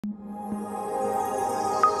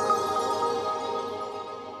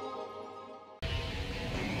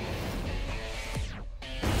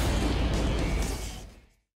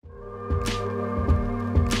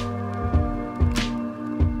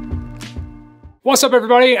What's up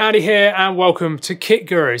everybody, Andy here and welcome to Kit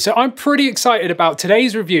Guru. So I'm pretty excited about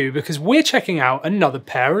today's review because we're checking out another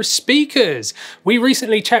pair of speakers. We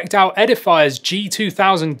recently checked out Edifier's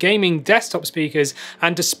G2000 gaming desktop speakers,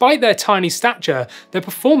 and despite their tiny stature, their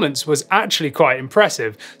performance was actually quite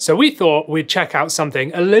impressive. So we thought we'd check out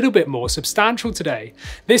something a little bit more substantial today.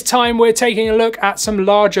 This time we're taking a look at some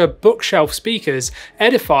larger bookshelf speakers,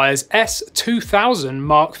 Edifier's S2000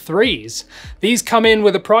 MK IIIs. These come in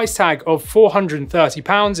with a price tag of £430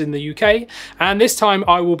 in the UK, and this time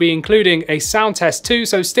I will be including a sound test too,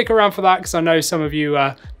 so stick around for that because I know some of you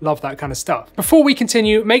love that kind of stuff. Before we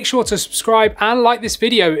continue, make sure to subscribe and like this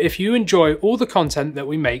video if you enjoy all the content that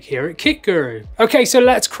we make here at Kit Guru. Okay, so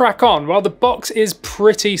let's crack on. Well, the box is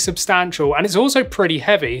pretty substantial and it's also pretty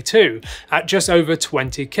heavy too, at just over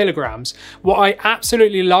 20 kilograms. What I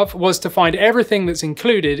absolutely love was to find everything that's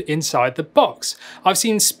included inside the box. I've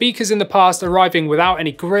seen speakers in the past arriving without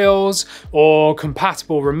any grills or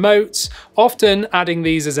compatible remotes, often adding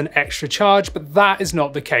these as an extra charge, but that is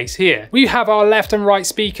not the case here. We have our left and right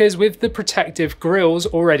speakers with the protective grills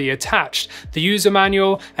already attached, the user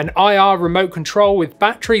manual, an IR remote control with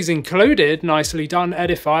batteries included, nicely done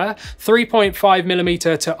Edifier,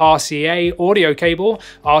 3.5mm to RCA audio cable,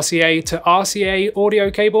 RCA to RCA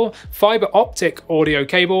audio cable, fiber optic audio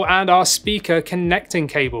cable, and our speaker connecting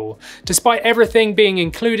cable. Despite everything being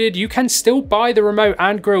included, you can still buy the remote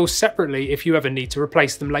and grills separately if you ever need to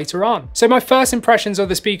replace them later on. So my first impressions of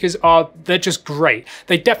the speakers are they're just great.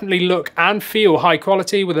 They definitely look and feel high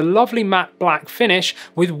quality with a lovely matte black finish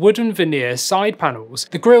with wooden veneer side panels.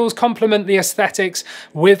 The grills complement the aesthetics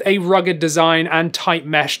with a rugged design and tight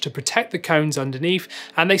mesh to protect the cones underneath,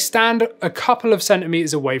 and they stand a couple of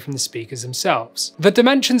centimeters away from the speakers themselves. The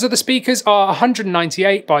dimensions of the speakers are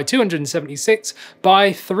 198 by 276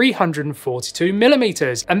 by 342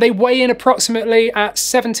 millimeters, and they weigh in approximately at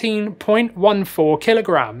 17.14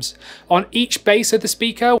 kilograms. On each base of the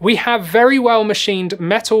speaker, we have very well machined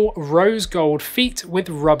metal rose gold feet with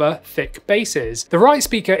rubber thick bases. The right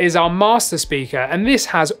speaker is our master speaker, and this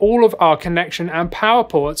has all of our connection and power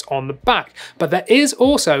ports on the back, but there is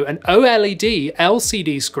also an OLED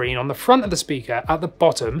LCD screen on the front of the speaker at the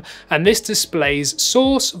bottom, and this displays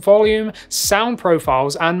source, volume, sound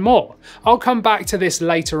profiles, and more. I'll come back to this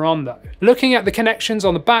later on though. Looking at the connections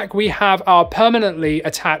on the back, we have our permanently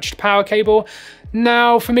attached power cable.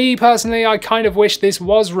 Now, for me personally, I kind of wish this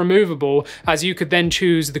was removable, as you could then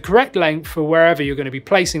choose the correct length for wherever you're going to be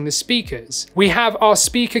placing the speakers. We have our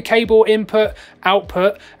speaker cable input,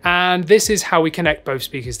 output, and this is how we connect both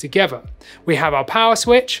speakers together. We have our power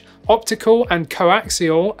switch, optical and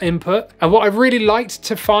coaxial input, and what I really liked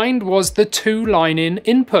to find was the two line-in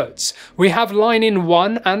inputs. We have line-in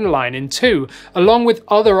 1 and line-in 2, along with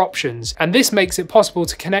other options, and this makes it possible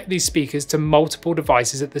to connect these speakers to multiple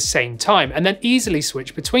devices at the same time, and then easily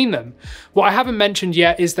switch between them. What I haven't mentioned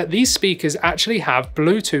yet is that these speakers actually have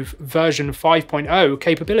Bluetooth version 5.0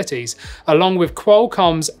 capabilities, along with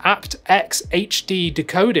Qualcomm's AptX HD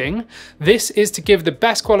decoding. This is to give the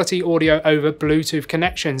best quality audio over Bluetooth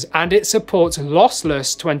connections, and it supports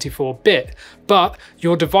lossless 24-bit, but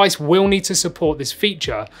your device will need to support this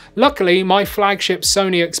feature. Luckily, my flagship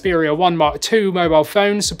Sony Xperia 1 Mark II mobile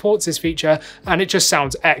phone supports this feature, and it just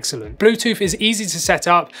sounds excellent. Bluetooth is easy to set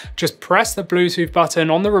up. Just press the Bluetooth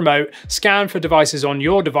button on the remote, scan for devices on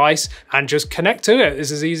your device, and just connect to it.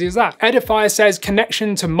 It's as easy as that. Edifier says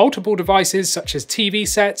connection to multiple devices such as TV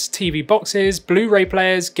sets, TV boxes, Blu-ray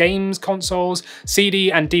players, games consoles,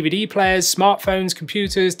 CD and DVD players, smartphones,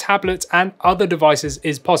 computers, tablets, and other devices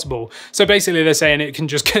is possible. So basically they're saying it can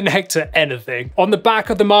just connect to anything. On the back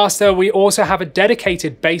of the master, we also have a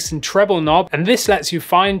dedicated bass and treble knob, and this lets you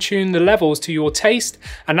fine-tune the levels to your taste.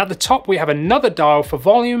 And at the top we have another dial for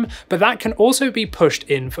volume, but that can also be pushed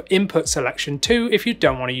in for input selection too if you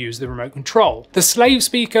don't want to use the remote control. The slave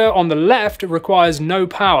speaker on the left requires no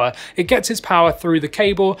power. It gets its power through the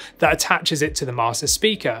cable that attaches it to the master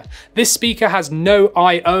speaker. This speaker has no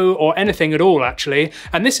I/O or anything at all actually,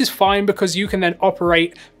 and this is fine because you can then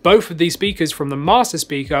operate both of these speakers from the master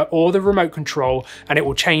speaker or the remote control, and it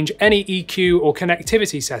will change any EQ or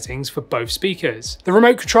connectivity settings for both speakers. The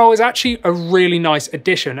remote control is actually a really nice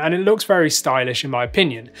addition, and it looks very stylish in my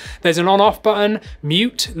opinion. There's an on-off button,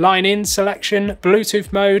 mute, line-in selection,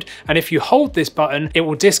 Bluetooth mode, and if you hold this button, it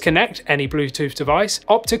will disconnect any Bluetooth device,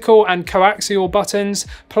 optical and coaxial buttons,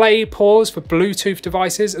 play, pause for Bluetooth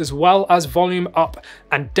devices, as well as volume up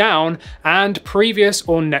and down, and previous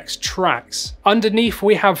or next tracks. Underneath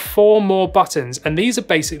we have 4 more buttons, and these are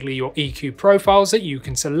basically your EQ profiles that you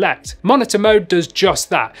can select. Monitor mode does just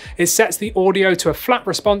that. It sets the audio to a flat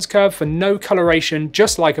response curve for no coloration,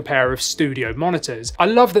 just like a pair of studio monitors. I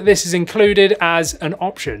love that this is included included as an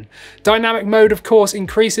option. Dynamic mode, of course,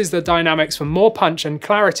 increases the dynamics for more punch and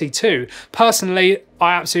clarity too. Personally,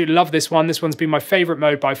 I absolutely love this one. This one's been my favorite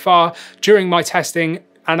mode by far during my testing,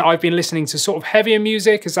 and I've been listening to sort of heavier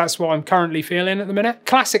music as that's what I'm currently feeling at the minute.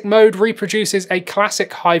 Classic mode reproduces a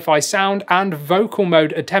classic hi-fi sound, and vocal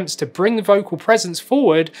mode attempts to bring the vocal presence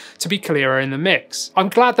forward to be clearer in the mix. I'm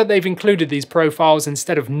glad that they've included these profiles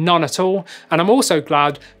instead of none at all, and I'm also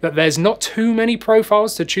glad that there's not too many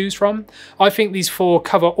profiles to choose from. I think these four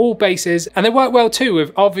cover all bases, and they work well too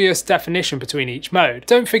with obvious definition between each mode.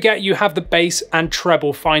 Don't forget you have the bass and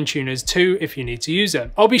treble fine tuners too if you need to use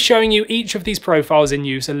them. I'll be showing you each of these profiles in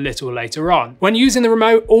use a little later on. When using the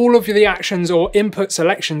remote, all of the actions or input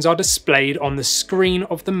selections are displayed on the screen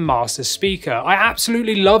of the master speaker. I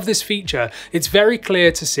absolutely love this feature. It's very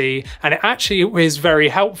clear to see, and it actually is very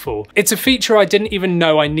helpful. It's a feature I didn't even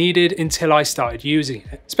know I needed until I started using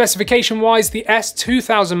it. Specification wise, the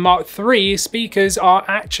S2000 MK III speakers are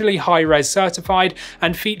actually high-res certified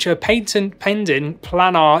and feature patent pending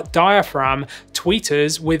planar diaphragm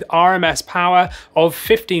tweeters with RMS power of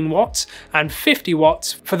 15 watts and 50 watts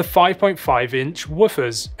for the 5.5-inch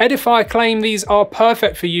woofers. Edifier claim these are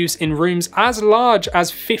perfect for use in rooms as large as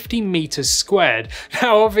 50 meters squared.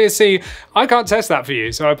 Now obviously I can't test that for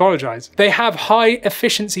you, so I apologize. They have high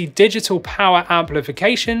efficiency digital power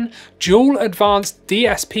amplification, dual advanced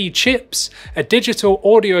DSP chips, a digital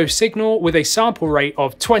audio signal with a sample rate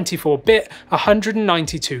of 24-bit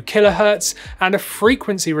 192 kHz, and a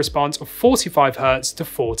frequency response of 45 Hz to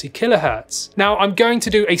 40 kHz. Now I'm going to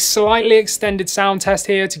do a slightly extended sound test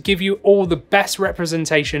here to give you all the best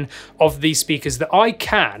representation of these speakers that I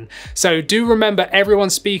can. So do remember,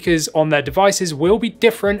 everyone's speakers on their devices will be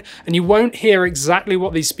different, and you won't hear exactly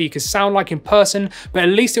what these speakers sound like in person, but at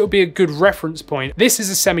least it will be a good reference point. This is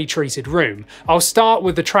a semi-treated room. I'll start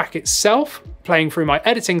with the track itself, playing through my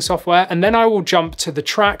editing software, and then I will jump to the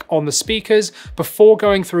track on the speakers before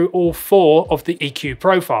going through all four of the EQ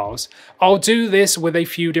profiles. I'll do this with a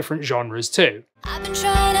few different genres too. I've been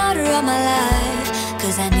trying harder all my life,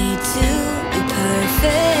 cause I need to be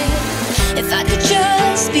perfect. If I could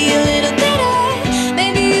just be a little better,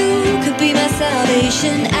 maybe you could be my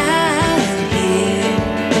salvation out here.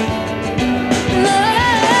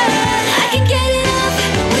 I can get it up,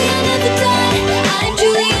 we are never done. I'm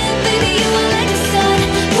Julian, baby, you are like the sun.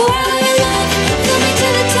 Pour out your love, fill me to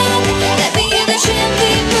the top. Let me hear the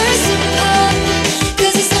champagne burst and pop.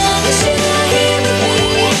 Cause as long as you are here with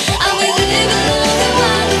me, I will live alone and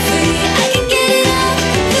wild and free. I can get it up,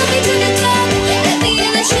 fill me to the top. Let me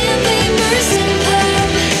hear the champagne burst and pop.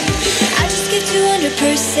 I just give 200%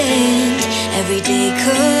 every day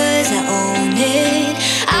cause I own it.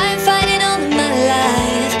 I'm fighting all of my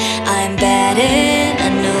life, I'm bad and I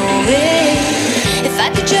know it. If I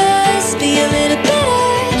could just be a little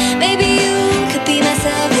better, maybe you could be my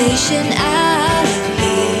salvation out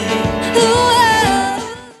here. Ooh.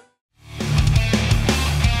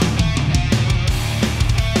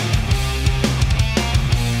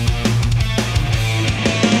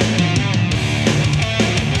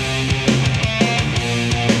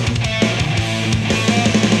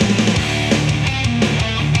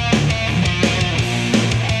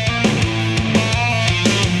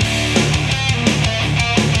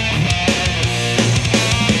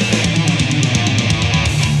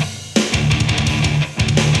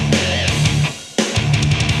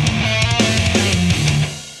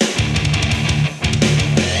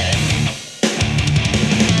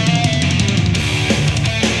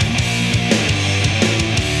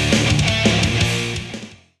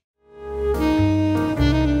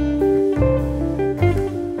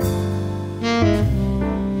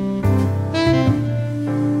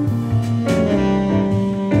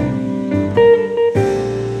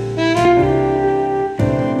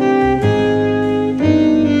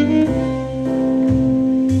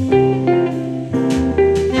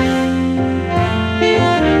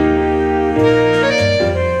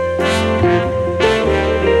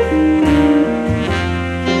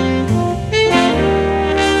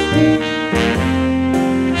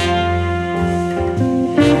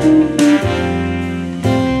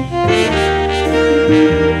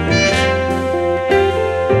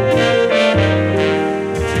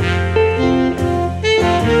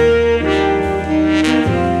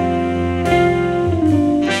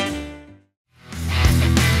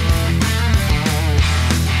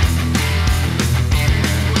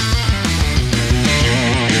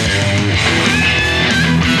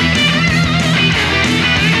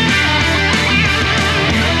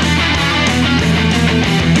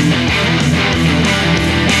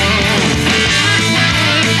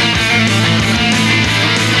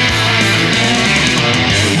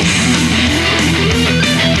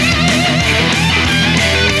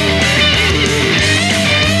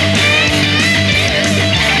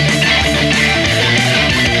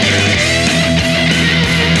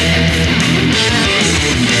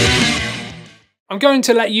 going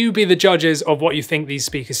to let you be the judges of what you think these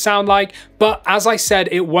speakers sound like, but as I said,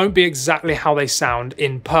 it won't be exactly how they sound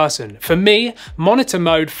in person. For me, monitor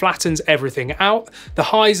mode flattens everything out, the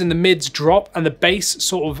highs and the mids drop, and the bass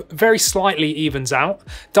sort of very slightly evens out.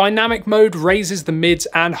 Dynamic mode raises the mids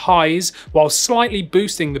and highs while slightly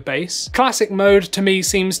boosting the bass. Classic mode to me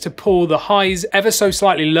seems to pull the highs ever so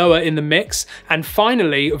slightly lower in the mix, and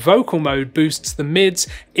finally, vocal mode boosts the mids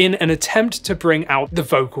in an attempt to bring out the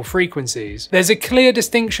vocal frequencies. There's a clear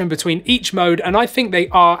distinction between each mode, and I think they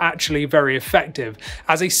are actually very effective.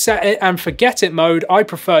 As a set it and forget it mode, I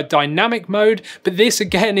prefer dynamic mode, but this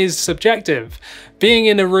again is subjective. Being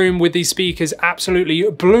in a room with these speakers absolutely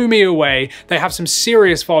blew me away. They have some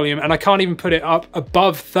serious volume and I can't even put it up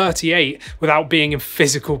above 38 without being in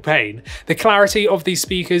physical pain. The clarity of these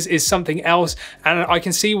speakers is something else, and I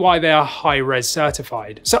can see why they are high-res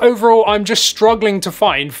certified. So overall, I'm just struggling to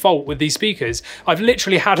find fault with these speakers. I've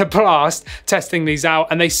literally had a blast testing these out,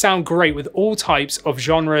 and they sound great with all types of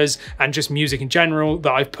genres and just music in general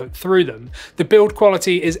that I've put through them. The build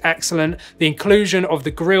quality is excellent. The inclusion of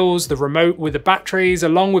the grills, the remote with the batteries,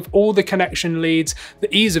 along with all the connection leads,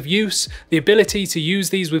 the ease of use, the ability to use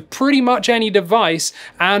these with pretty much any device,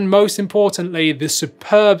 and most importantly, the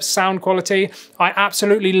superb sound quality. I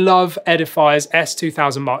absolutely love Edifier's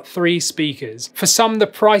S2000 MK III speakers. For some, the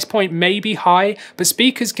price point may be high, but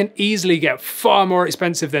speakers can easily get far more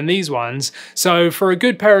expensive than these ones. So for a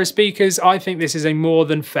good pair of speakers, I think this is a more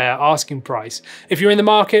than fair asking price. If you're in the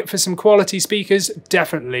market for some quality speakers,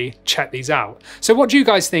 definitely check these out. So what do you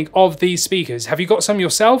guys think of these speakers? Have you got some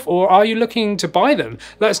yourself, or are you looking to buy them?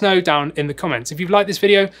 Let us know down in the comments. If you've liked this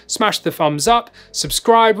video, smash the thumbs up,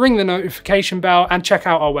 subscribe, ring the notification bell, and check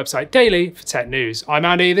out our website daily for tech news. I'm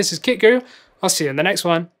Andy, this is Kit Guru. I'll see you in the next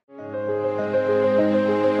one.